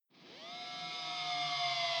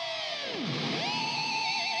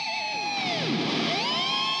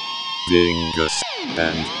Dingus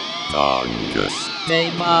and Dongus.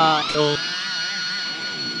 Hey, Michael.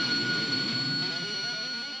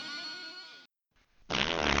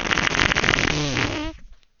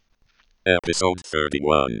 Episode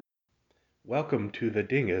 31. Welcome to the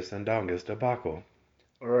Dingus and Dongus debacle.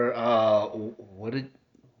 Or what did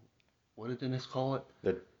Dennis call it?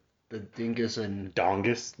 The dingus and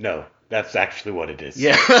Dongus? No, that's actually what it is.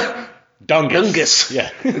 yeah, Dungus. Dungus.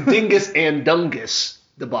 Yeah. The dingus and Dungus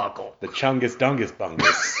debacle. The Chungus Dungus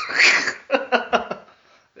Bungus.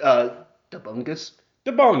 Debungus.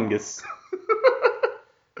 The Bungus.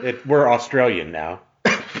 We're Australian now.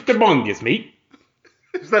 The Bungus, mate.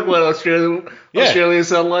 Is that what Yeah. Australians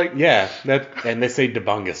sound like? Yeah, and they say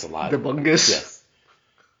Debungus a lot. Debungus. Yes.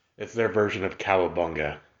 It's their version of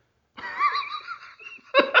Cowabunga.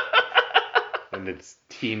 And it's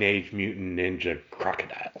Teenage Mutant Ninja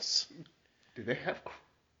Crocodiles. Do they have?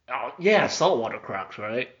 Oh yeah, saltwater crocs,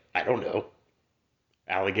 right? I don't know.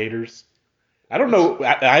 Alligators? I don't know.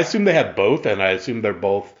 I assume they have both, and I assume they're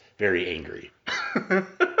both very angry.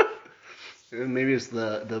 Maybe it's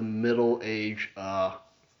the middle age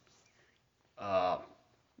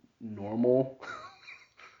normal.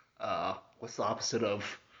 What's the opposite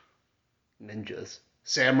of ninjas?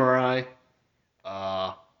 Samurai.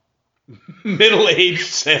 Middle-aged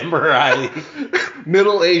samurai.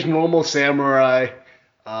 Middle-aged normal samurai.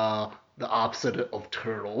 The opposite of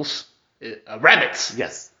turtles. Rabbits.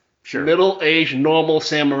 Yes, sure. Middle-aged normal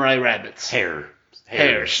samurai rabbits. Hares.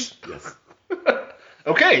 Hairs. Yes.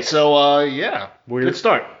 Okay, so yeah, good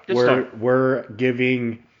start. We're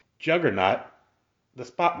giving Juggernaut the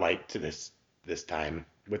spotlight to this time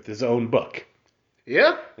with his own book.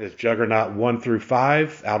 Yeah. It's Juggernaut 1 through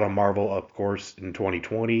 5, out on Marvel, of course, in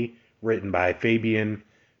 2020, written by Fabian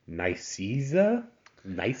Nicieza?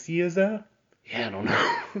 Yeah, I don't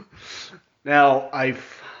know. Now,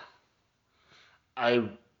 I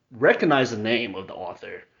recognize the name of the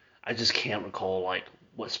author. I just can't recall like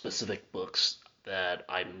what specific books that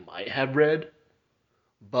I might have read.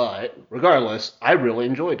 But regardless, I really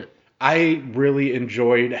enjoyed it. I really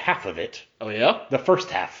enjoyed half of it. Oh yeah? The first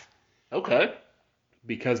half. Okay.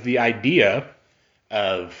 Because the idea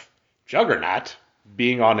of Juggernaut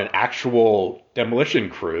being on an actual demolition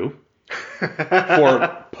crew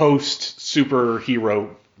for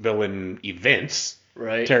post-superhero villain events,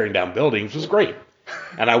 Right. tearing down buildings, was great.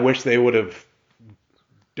 And I wish they would have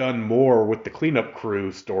done more with the cleanup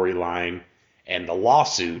crew storyline and the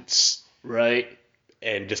lawsuits, Right.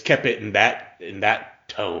 and just kept it in that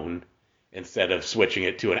tone instead of switching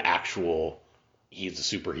it to an actual he's a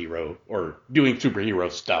superhero or doing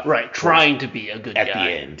superhero stuff. Right. Trying to be a good at guy.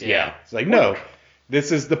 the end. Yeah. It's like, no,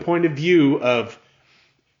 this is the point of view of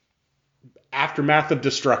aftermath of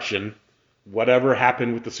destruction, whatever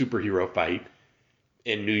happened with the superhero fight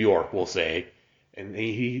in New York, we'll say, and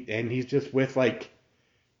he's just with like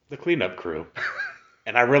the cleanup crew,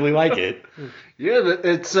 and I really like it. Yeah,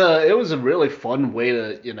 it was a really fun way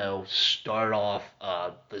to start off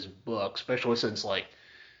this book, especially since like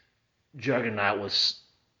Juggernaut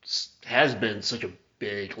has been such a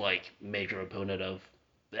big like major opponent of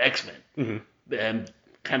the X-Men, and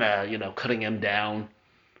kind of cutting him down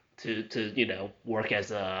to work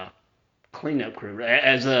as a cleanup crew,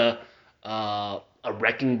 as a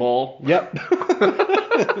wrecking ball. Yep.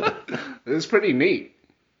 It was pretty neat.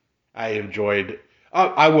 I enjoyed.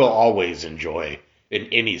 I will always enjoy in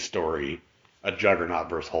any story a Juggernaut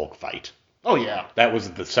versus Hulk fight. Oh yeah. That was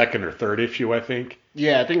the second or third issue, I think.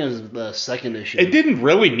 Yeah, I think it was the second issue. It didn't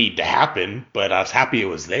really need to happen, but I was happy it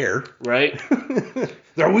was there. Right?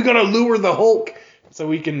 Are we gonna lure the Hulk so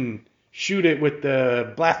we can shoot it with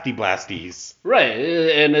the blasties? Right,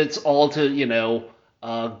 and it's all to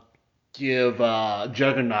give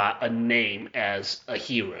Juggernaut a name as a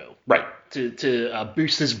hero. Right. To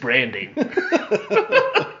boost his branding.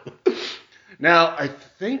 Now, I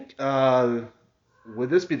think, would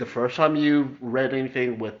this be the first time you read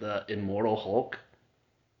anything with Immortal Hulk?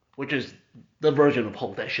 Which is the version of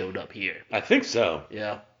Hulk that showed up here. I think so.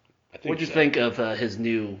 Yeah. I think What'd you so. think of his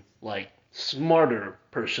new, smarter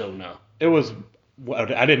persona? It was.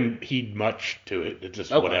 I didn't heed much to it. It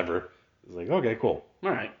just Okay. whatever. It was like, okay, cool.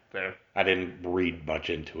 All right, fair. I didn't read much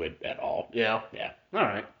into it at all. Yeah. Yeah. All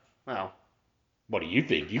right. Wow. What do you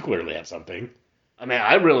think? You clearly have something. I mean,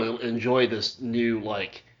 I really enjoy this new,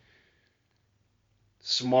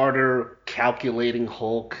 smarter, calculating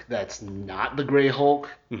Hulk that's not the Gray Hulk.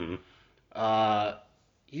 Mm-hmm.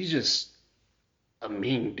 He's just a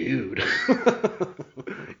mean dude.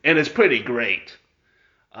 And it's pretty great.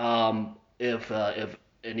 If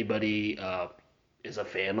anybody is a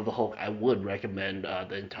fan of the Hulk, I would recommend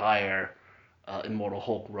the entire Immortal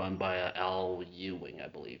Hulk run by Al Ewing, I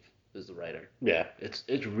believe, is the writer. Yeah. It's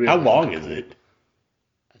really. How long fucking is cool. it?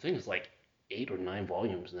 I think it's like 8 or 9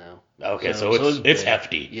 volumes now. Okay, so it's big.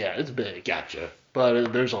 hefty. Yeah, it's big. Gotcha.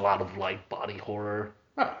 But there's a lot of like body horror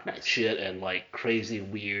Oh, nice. shit and like crazy,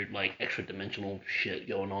 weird, like extra dimensional shit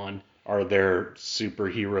going on. Are there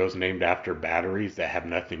superheroes named after batteries that have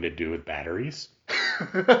nothing to do with batteries?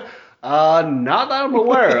 Not that I'm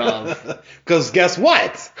aware of. Because guess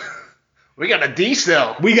what? We got a D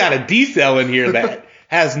cell. We got a D cell in here that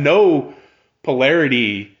has no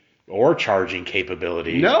polarity or charging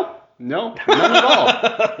capability. No, none at all.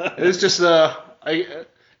 It's just I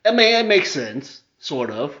mean, it makes sense, sort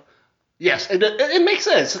of. Yes, it makes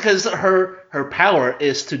sense because her power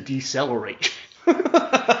is to decelerate,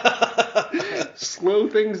 slow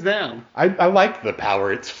things down. I liked the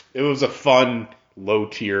power. It was a fun low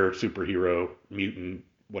tier superhero mutant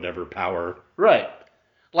whatever power. Right.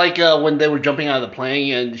 Like when they were jumping out of the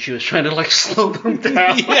plane and she was trying to like slow them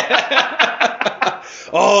down. Yeah.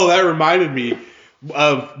 Oh, that reminded me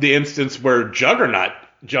of the instance where Juggernaut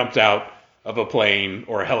jumped out of a plane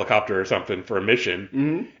or a helicopter or something for a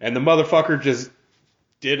mission, and the motherfucker just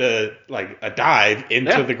did a dive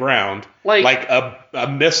into the ground like a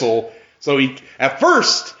missile. So at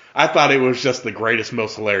first I thought it was just the greatest,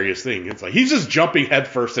 most hilarious thing. It's like he's just jumping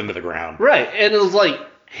headfirst into the ground. Right, and it was like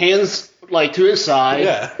hands like to his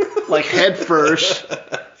side, like head first.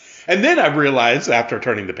 And then I realized after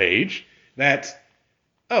turning the page that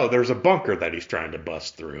there's a bunker that he's trying to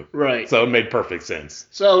bust through. Right. So it made perfect sense.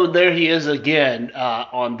 So there he is again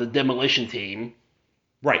on the demolition team.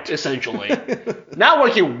 Right. Essentially. Not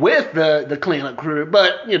working with the cleanup crew,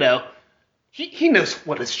 but, you know, he knows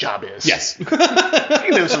what his job is. Yes. He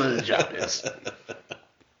knows what his job is.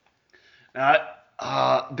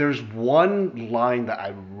 There's one line that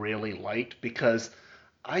I really liked because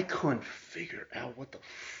I couldn't figure out what the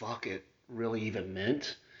fuck it really even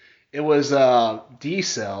meant. It was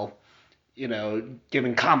D-Cell, you know,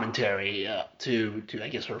 giving commentary to I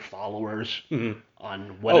guess her followers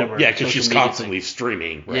on whatever. Oh, yeah, because she's social media constantly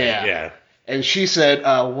streaming. Right? Yeah. And she said,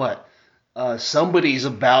 somebody's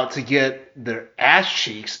about to get their ass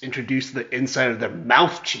cheeks introduced to the inside of their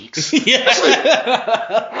mouth cheeks. Yeah.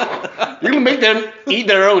 You're going to make them eat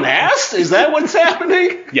their own ass? Is that what's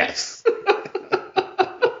happening? Yes.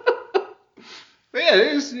 But yeah, it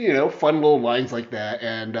is, you know, fun little lines like that.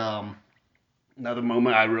 And another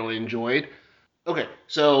moment I really enjoyed. Okay,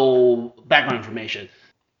 so background information.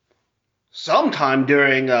 Sometime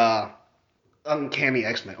during Uncanny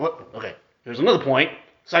X-Men. Okay, here's another point.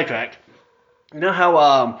 Sidetracked. You know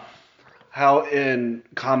how in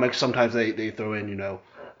comics sometimes they throw in, you know,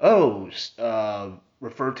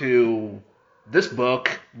 refer to this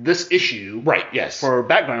book, this issue. Right, yes. For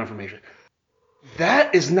background information.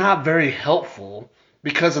 That is not very helpful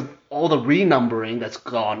because of all the renumbering that's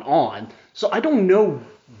gone on. So I don't know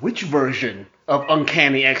which version of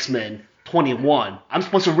Uncanny X-Men 21 I'm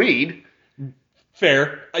supposed to read.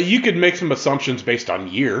 Fair. You could make some assumptions based on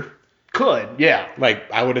year. Could, yeah.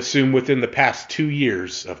 Like, I would assume within the past 2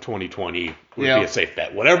 years of 2020 would be a safe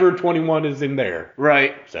bet. Whatever 21 is in there.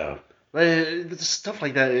 Right. So. But stuff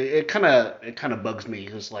like that, it kind of bugs me.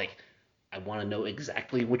 It's like, I want to know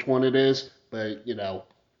exactly which one it is, but, you know,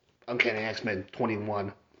 Uncanny X-Men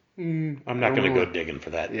 21. I'm not going to go digging for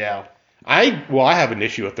that. Yeah. I have an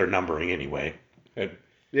issue with their numbering anyway.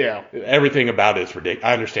 Yeah. Everything about it is ridiculous.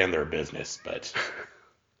 I understand they're a business, but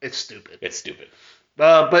it's stupid. It's stupid.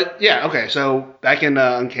 But yeah, okay. So back in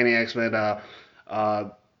Uncanny X-Men,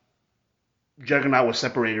 Juggernaut was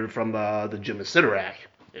separated from the Gem of Sidorak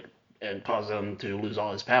and caused him to lose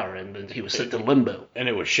all his power, and then he was sent to limbo. And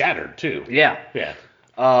it was shattered too. Yeah. Yeah.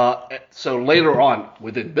 So later on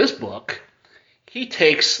within this book, he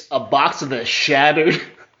takes a box of the shattered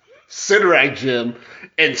Sidorak gem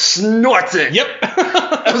and snorts it. Yep.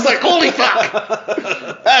 I was like, holy fuck.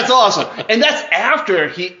 That's awesome. And that's after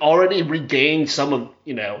he already regained some of,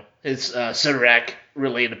 you know, his Sidorak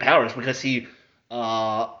related powers because he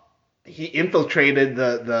infiltrated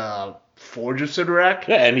the Forge of Sidorak.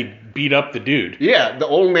 Yeah, and he beat up the dude. Yeah, the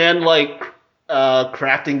old man like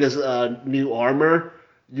crafting this new armor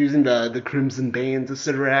using the crimson bands of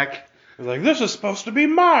Sidorak. He's like, this is supposed to be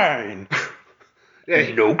mine.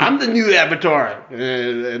 Yeah, nope. I'm the new Avatar.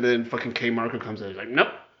 And then fucking K. Marco comes in. He's like, nope,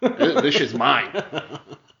 this shit's mine.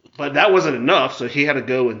 But that wasn't enough, so he had to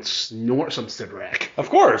go and snort some Sidorak. Of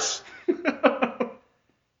course.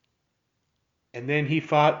 And then he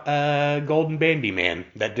fought a Golden Bandy Man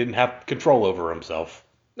that didn't have control over himself.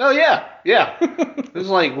 Oh, yeah. It was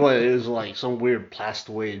like, what? It was like some weird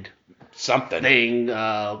plastoid something thing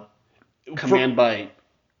commanded by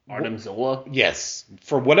Artemzilla? Yes.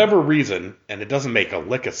 For whatever reason, and it doesn't make a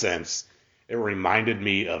lick of sense, it reminded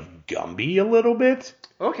me of Gumby a little bit.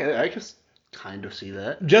 Okay, I can kind of see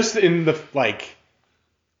that. Just in the,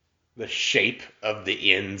 the shape of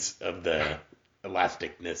the ends of the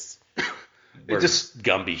elasticness. Were just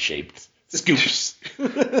Gumby shaped scoops.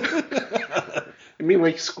 You mean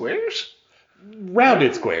like squares?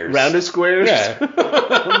 Rounded squares. Rounded squares? Yeah.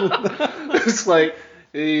 It's like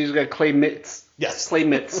he's got clay mitts. Yes. Clay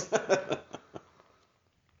mitts.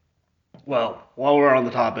 Well, while we're on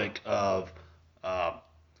the topic of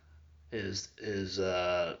his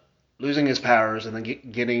losing his powers and then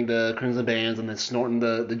getting the crimson bands and then snorting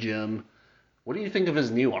the gem, what do you think of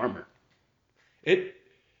his new armor?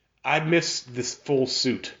 I miss this full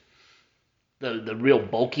suit. The real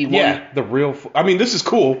bulky one? Yeah, the real... I mean, this is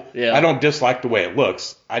cool. Yeah. I don't dislike the way it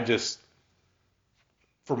looks. I just,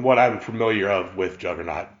 from what I'm familiar of with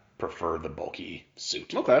Juggernaut, prefer the bulky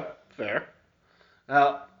suit. Okay, fair.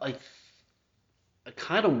 Now, I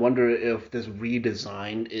kind of wonder if this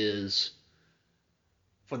redesign is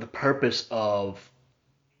for the purpose of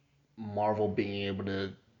Marvel being able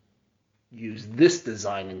to use this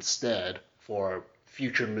design instead for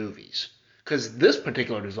future movies. Because this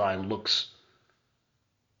particular design looks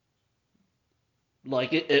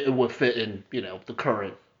like it would fit in, the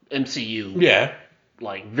current MCU Yeah.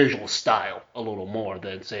 visual style a little more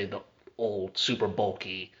than, say, the old super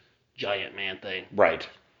bulky giant man thing. Right.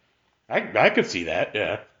 I could see that,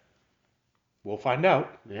 yeah. We'll find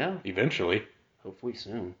out. Yeah. Eventually. Hopefully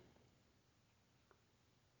soon.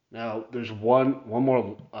 Now, there's one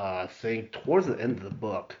more thing towards the end of the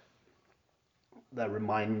book that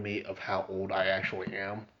reminded me of how old I actually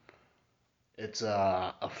am. It's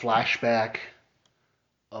a flashback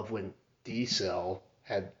of when D-Cell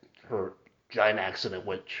had her giant accident,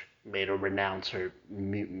 which made her renounce her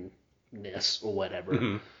mutantness or whatever.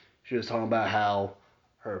 Mm-hmm. She was talking about how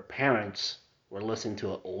her parents were listening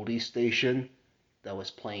to an oldie station that was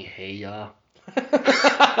playing Hey Ya.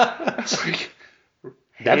 It's like,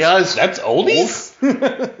 That's oldies?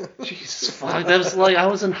 Jesus fuck, that was like I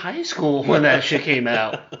was in high school when that shit came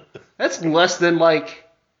out. That's less than that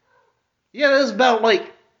was about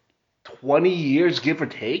 20 years, give or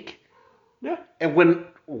take. Yeah. And when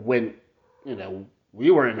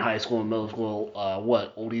we were in high school and middle school,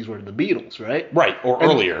 oldies were the Beatles, right? Right, or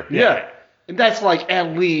earlier. Yeah. And that's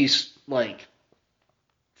at least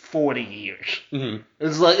 40 years. Mm-hmm.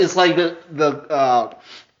 It's like the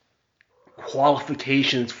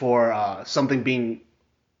qualifications for something being,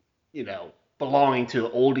 belonging to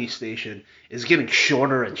an oldie station is getting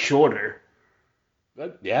shorter and shorter.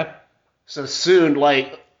 Yeah. So soon,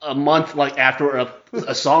 a month after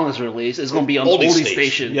a song is released, it's going to be on oldie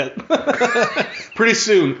station. Yep. Pretty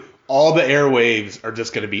soon, all the airwaves are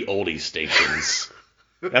just going to be oldie stations.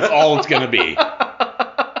 That's all it's going to be.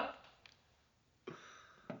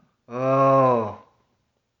 Oh.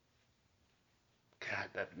 God,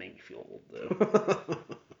 that made me feel old, though.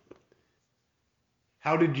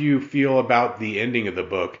 How did you feel about the ending of the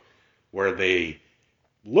book where they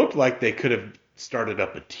looked like they could have started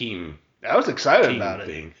up a team I was excited about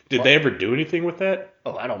thing? it. Did they ever do anything with that?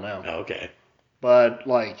 Oh, I don't know. Oh, okay. But,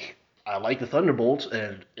 I like the Thunderbolts,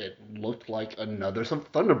 and it looked like another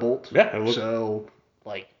Thunderbolt. Yeah, it looked... So,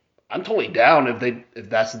 I'm totally down if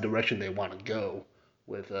that's the direction they want to go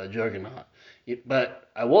with Juggernaut. But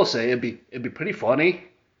I will say it'd be pretty funny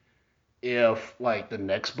if the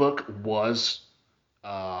next book was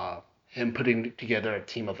him putting together a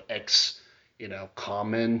team of ex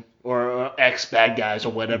common or ex bad guys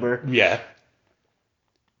or whatever. Yeah.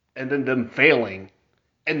 And then them failing,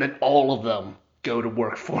 and then all of them go to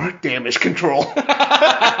work for damage control.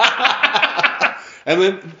 And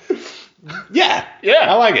then, yeah,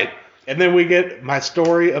 I like it. And then we get my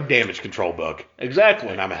story of damage control book. Exactly.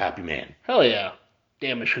 And I'm a happy man. Hell yeah.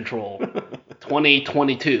 Damage control.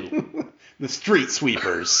 2022. The street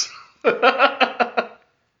sweepers.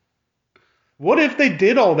 What if they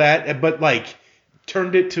did all that, but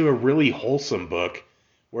turned it to a really wholesome book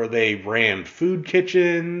where they ran food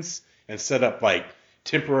kitchens and set up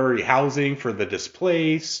temporary housing for the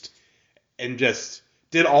displaced and just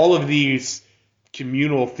did all of these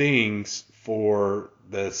communal things for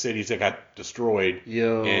the cities that got destroyed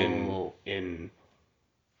in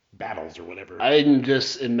battles or whatever. I'm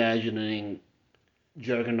just imagining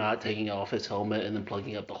Juggernaut taking off his helmet and then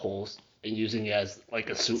plugging up the holes and using it as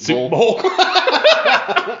a soup bowl.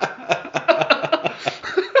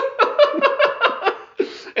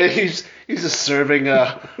 And he's just serving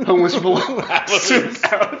homeless people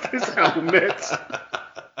soup out of his helmet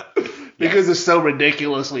because it's so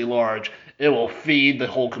ridiculously large. It will feed the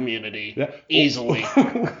whole community Yeah. easily.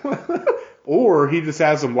 Or he just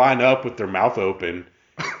has them line up with their mouth open,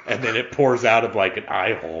 and then it pours out of like an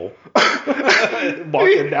eye hole,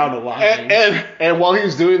 walking down a line. And while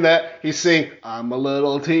he's doing that, he's saying, "I'm a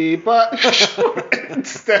little teapot."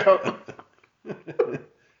 Instead of,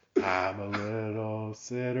 I'm a little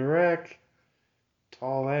Sidorek,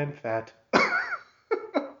 tall and fat.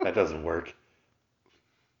 That doesn't work.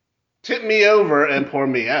 tip me over and pour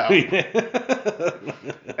me out.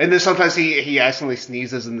 And then sometimes he accidentally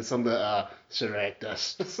sneezes and some of the Sidorek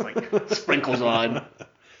dust just like sprinkles on.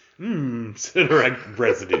 Sidorek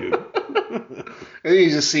residue. And then you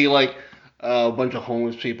just see like a bunch of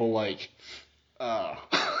homeless people like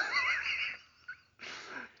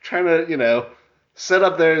trying to, set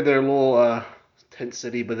up their little tent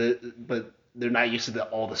city, but they're not used to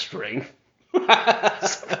all the strength.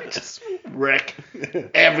 So they just wreck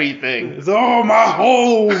everything. It's, oh, my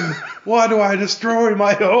home! Why do I destroy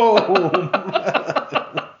my home?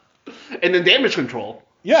 And then damage control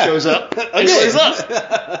Yeah. shows up and cleans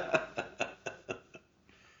up.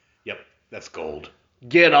 Yep, that's gold.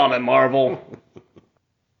 Get on it, Marvel.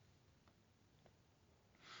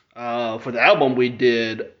 For the album, we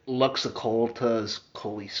did Luxicolta's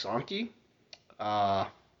Kolisanki. I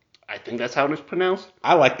think that's how it's pronounced.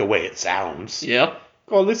 I like the way it sounds. Yeah.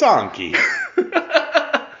 Kolisonki.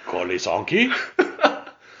 Kolisonki?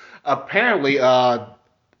 Apparently,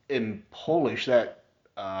 in Polish, that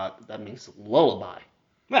means lullaby.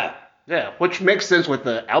 Yeah. Yeah, which makes sense with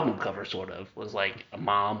the album cover, sort of. Was like a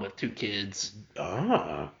mom with two kids.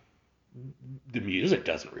 The music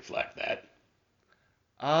doesn't reflect that.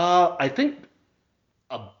 I think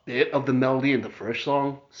a bit of the melody in the first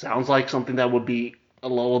song sounds like something that would be a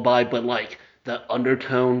lullaby, but like the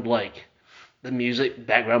undertone, like the music,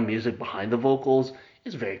 background music behind the vocals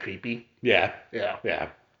is very creepy. Yeah. Yeah. Yeah.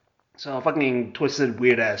 So a fucking twisted,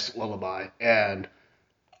 weird ass lullaby, and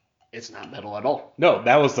it's not metal at all. No,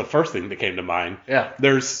 that was the first thing that came to mind. Yeah.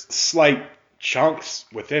 There's slight chunks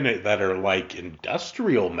within it that are like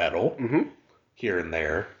industrial metal here and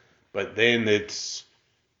there, but then it's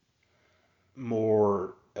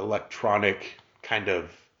more electronic kind of.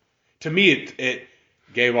 To me, it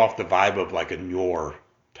gave off the vibe of like a Nyor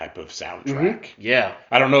type of soundtrack. Yeah.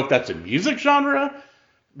 I don't know if that's a music genre.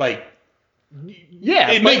 Like,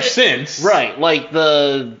 Yeah. it makes sense. Right. Like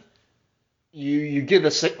you get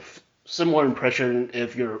a similar impression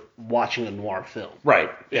if you're watching a noir film. Right.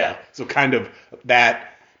 Yeah. So kind of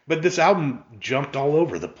that. But this album jumped all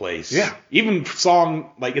over the place. Yeah. Even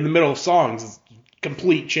like in the middle of songs,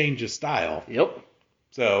 complete change of style. Yep.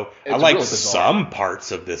 So It's I like real bizarre. some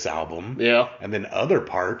parts of this album. Yeah. And then other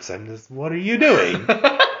parts, I'm just, what are you doing?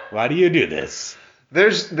 Why do you do this?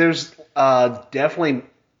 There's definitely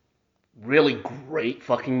really great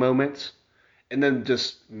fucking moments, and then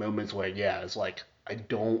just moments where it's like I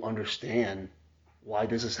don't understand why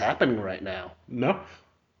this is happening right now. No.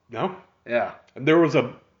 Yeah. There was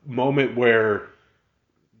a moment where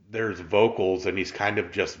there's vocals and he's kind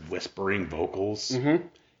of just whispering vocals.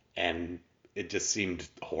 And it just seemed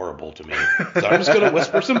horrible to me. So I'm just going to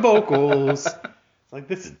whisper some vocals. It's like,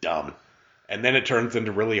 this is dumb. And then it turns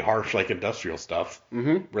into really harsh, like, industrial stuff.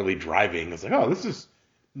 Really driving. It's like, oh, this is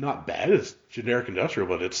not bad. It's generic industrial,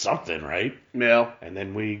 but it's something, right? Yeah. And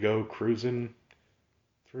then we go cruising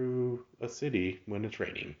through a city when it's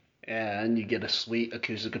raining. And you get a sweet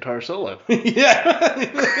acoustic guitar solo. Yeah.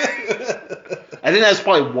 I think that's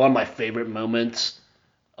probably one of my favorite moments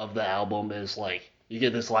of the album is like you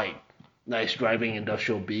get this like nice driving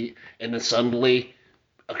industrial beat and then suddenly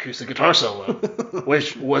acoustic guitar solo,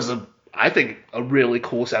 which was I think a really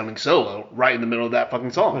cool sounding solo right in the middle of that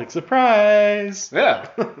fucking song. Like, surprise. Yeah,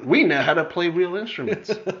 we know how to play real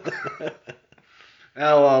instruments.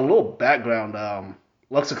 Now, a little background.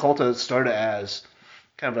 Luxicolta started as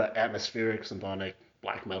kind of an atmospheric, symphonic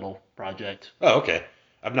black metal project. Oh, okay.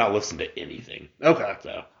 I've not listened to anything. Okay.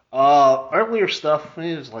 So. Earlier stuff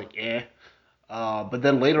is like but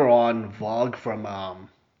then later on, Vogue from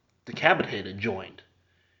Decapitated joined,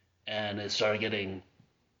 and it started getting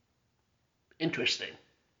interesting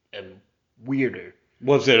and weirder.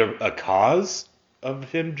 Was it a cause of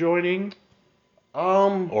him joining?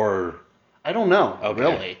 Or I don't know, okay.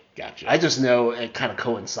 really. Gotcha. I just know it kind of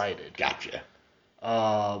coincided. Gotcha.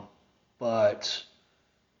 But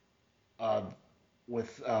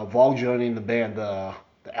with Vogue joining the band, the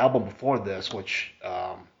album before this, which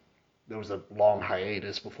there was a long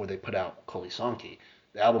hiatus before they put out Kolisanki.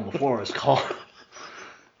 The album before is called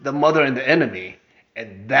The Mother and the Enemy,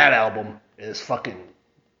 and that album is fucking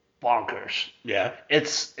bonkers. Yeah.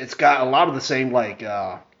 It's got a lot of the same like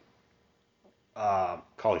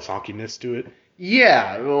Call it honkiness to it.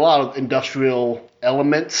 Yeah, a lot of industrial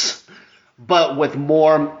elements, but with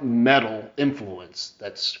more metal influence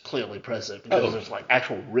that's clearly present because there's like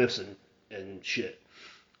actual riffs and shit.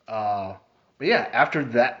 But yeah, after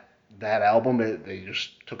that album, they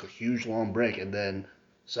just took a huge long break, and then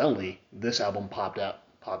suddenly this album popped up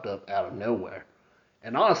out of nowhere.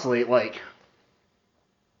 And honestly, like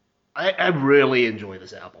I really enjoy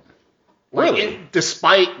this album. Like, Really?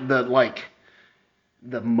 despite the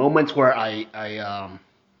moments where I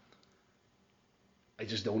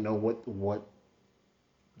just don't know what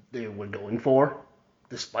they were going for.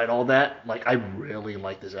 Despite all that, like I really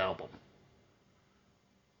like this album.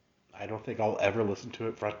 I don't think I'll ever listen to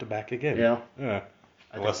it front to back again. Yeah.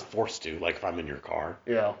 Unless forced to, like if I'm in your car.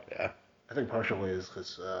 Yeah. Yeah. I think partially is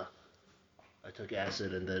because I took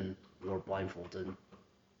acid and then wore blindfolded and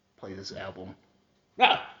played this album.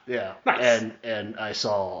 Ah, Yeah. nice. And I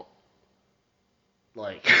saw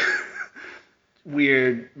like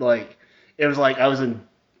weird like it was like I was in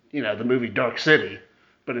the movie Dark City,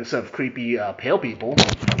 but instead of creepy pale people,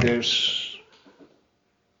 there's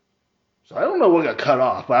so I don't know what got cut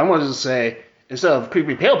off, but I wanted to say instead of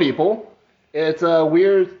creepy pale people, it's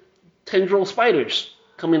weird tendril spiders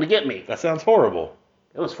coming to get me. That sounds horrible.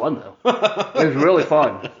 It was fun though. It was really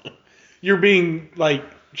fun. You're being like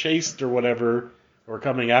chased or whatever, or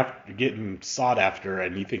coming after, getting sought after,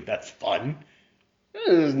 and you think that's fun.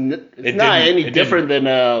 It's It not didn't- any it different than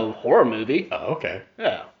a horror movie. Oh, okay.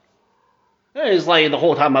 Yeah. It's like the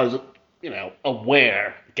whole time I was,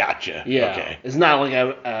 aware. Gotcha. Yeah. Okay. It's not like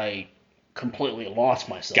I completely lost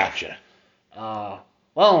myself. Gotcha. Well,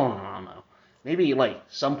 I don't know. Maybe like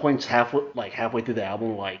some points halfway through the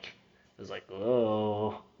album, like it's like,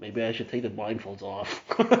 oh, maybe I should take the blindfolds off.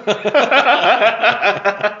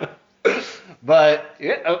 But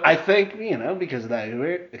yeah, I think because of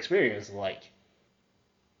that experience, like,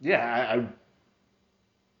 yeah,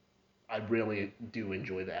 I really do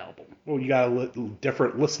enjoy the album. Well, you got a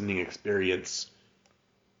different listening experience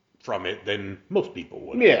from it than most people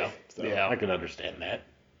would. Yeah. So Yeah. I can understand that.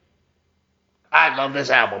 I love this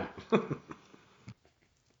album.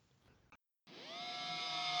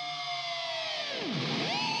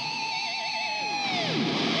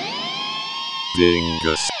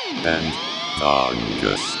 Dingus and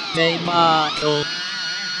Dongus. Hey Marco.